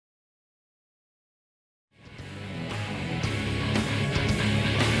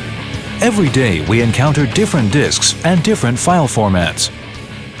Every day we encounter different disks and different file formats.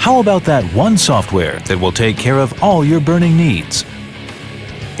 How about that one software that will take care of all your burning needs?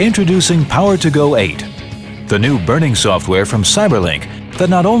 Introducing Power2Go 8, the new burning software from CyberLink that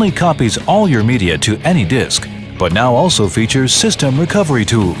not only copies all your media to any disk, but now also features system recovery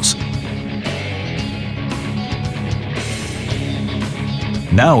tools.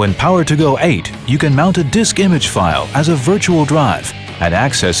 Now in Power2Go 8, you can mount a disk image file as a virtual drive and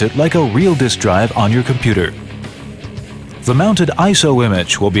access it like a real disk drive on your computer. The mounted ISO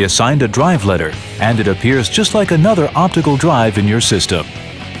image will be assigned a drive letter, and it appears just like another optical drive in your system.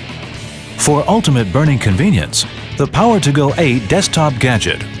 For ultimate burning convenience, the Power2Go 8 desktop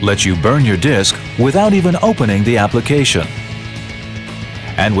gadget lets you burn your disk without even opening the application.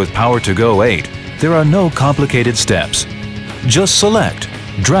 And with Power2Go 8, there are no complicated steps. Just select,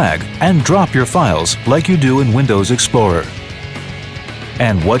 drag, and drop your files like you do in Windows Explorer.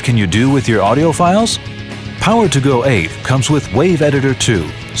 And what can you do with your audio files? Power2Go 8 comes with Wave Editor 2,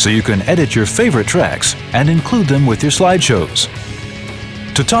 so you can edit your favorite tracks and include them with your slideshows.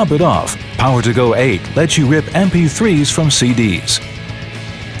 To top it off, Power2Go 8 lets you rip MP3s from CDs.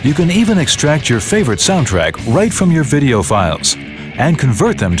 You can even extract your favorite soundtrack right from your video files and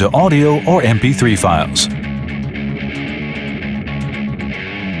convert them to audio or MP3 files.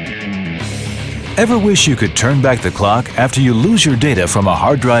 Ever wish you could turn back the clock after you lose your data from a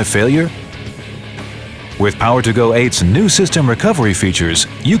hard drive failure? With Power2Go 8's new system recovery features,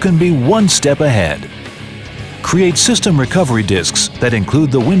 you can be one step ahead. Create system recovery disks that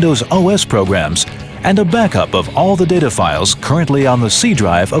include the Windows OS programs and a backup of all the data files currently on the C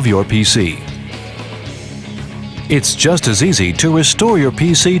drive of your PC. It's just as easy to restore your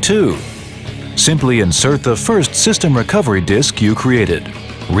PC too. Simply insert the first system recovery disk you created,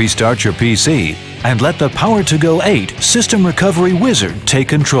 restart your PC, and let the Power2Go 8 System Recovery Wizard take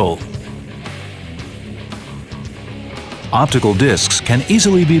control. Optical disks can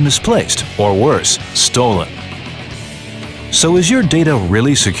easily be misplaced, or worse, stolen. So is your data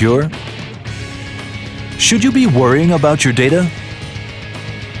really secure? Should you be worrying about your data?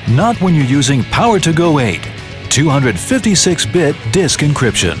 Not when you're using Power2Go 8, 256-bit disk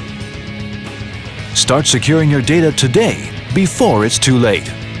encryption. Start securing your data today before it's too late.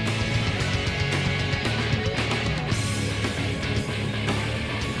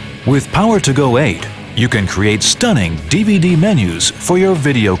 With Power2Go 8, you can create stunning DVD menus for your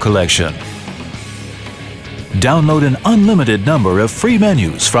video collection. Download an unlimited number of free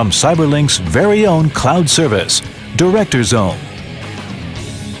menus from CyberLink's very own cloud service, Director Zone.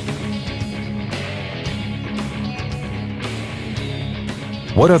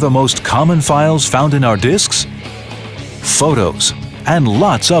 What are the most common files found in our disks? Photos, and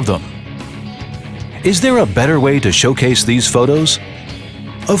lots of them. Is there a better way to showcase these photos?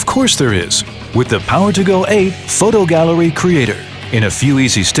 Of course there is, with the Power2Go 8 Photo Gallery Creator. In a few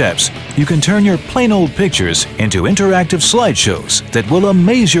easy steps, you can turn your plain old pictures into interactive slideshows that will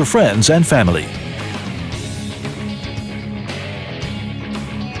amaze your friends and family.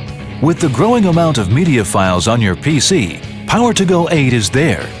 With the growing amount of media files on your PC, Power2Go 8 is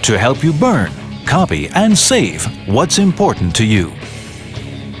there to help you burn, copy, and save what's important to you.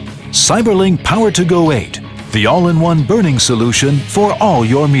 CyberLink Power2Go 8, the all-in-one burning solution for all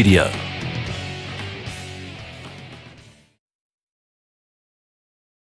your media.